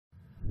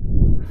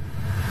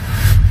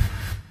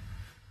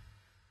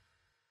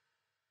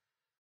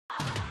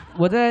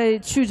我在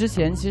去之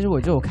前，其实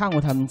我就有看过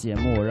他们节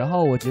目，然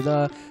后我觉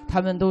得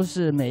他们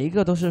每一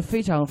个都是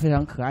非常非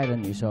常可爱的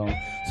女生，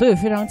所以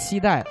非常期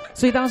待。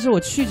所以当时我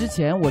去之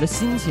前，我的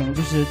心情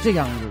就是这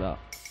样子的。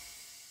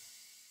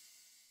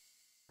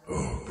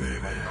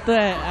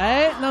对，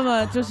哎，那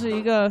么就是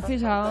一个非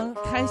常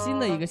开心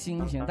的一个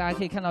心情。大家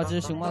可以看到这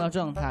只熊猫的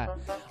状态，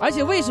而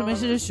且为什么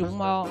是只熊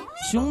猫？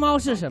熊猫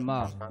是什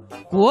么？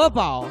国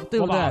宝，对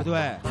不对？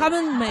对，他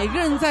们每个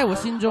人在我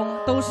心中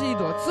都是一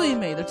朵最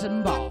美的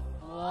珍宝。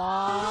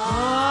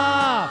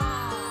哇！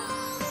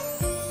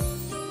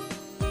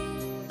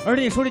而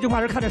且你说这句话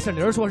是看着沈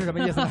凌说是什么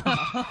意思呢？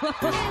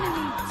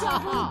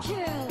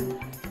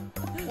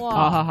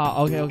哇，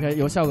好 ，OK，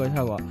 有效果，有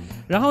效果。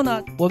然后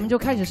呢，我们就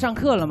开始上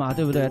课了嘛，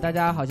对不对？大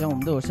家好像我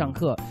们都有上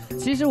课。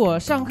其实我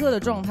上课的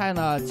状态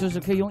呢，就是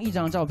可以用一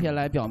张照片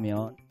来表明。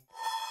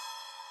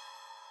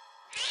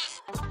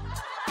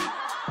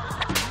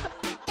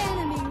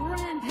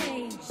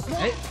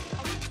哎，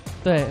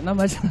对，那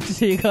么就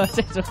是一个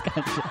这种感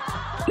觉。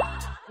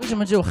为什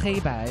么只有黑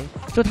白？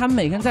就他们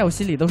每个人在我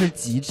心里都是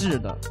极致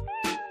的。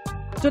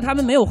就他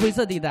们没有灰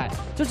色地带，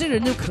就这个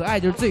人就可爱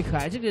就是最可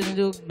爱，这个人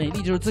就美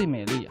丽就是最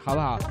美丽，好不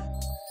好？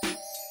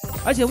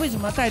而且为什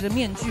么戴着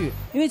面具？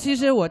因为其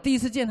实我第一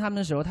次见他们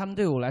的时候，他们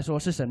对我来说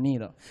是神秘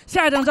的。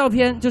下一张照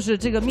片就是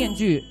这个面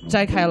具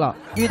摘开了，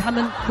因为他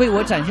们为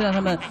我展现了他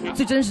们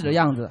最真实的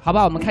样子，好不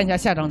好？我们看一下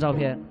下张照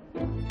片。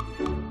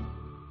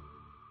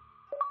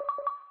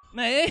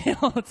没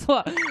有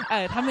错，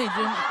哎，他们已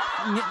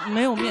经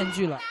没有面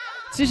具了。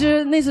其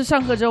实那次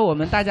上课之后，我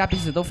们大家彼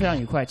此都非常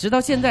愉快，直到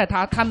现在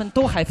他们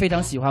都还非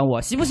常喜欢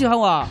我，喜不喜欢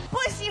我？不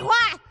喜欢。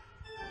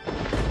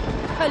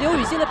看刘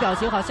雨欣的表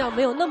情好像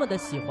没有那么的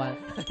喜欢，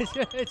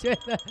觉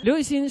得刘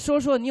雨欣说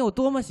说你有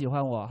多么喜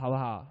欢我，好不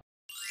好？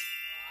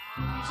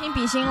雨欣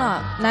比心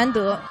了，难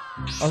得。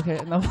OK，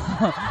 那么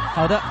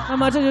好的，那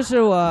么这就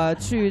是我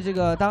去这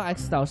个当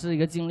X 导师的一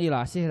个经历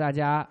了，谢谢大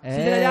家，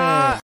谢谢大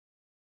家。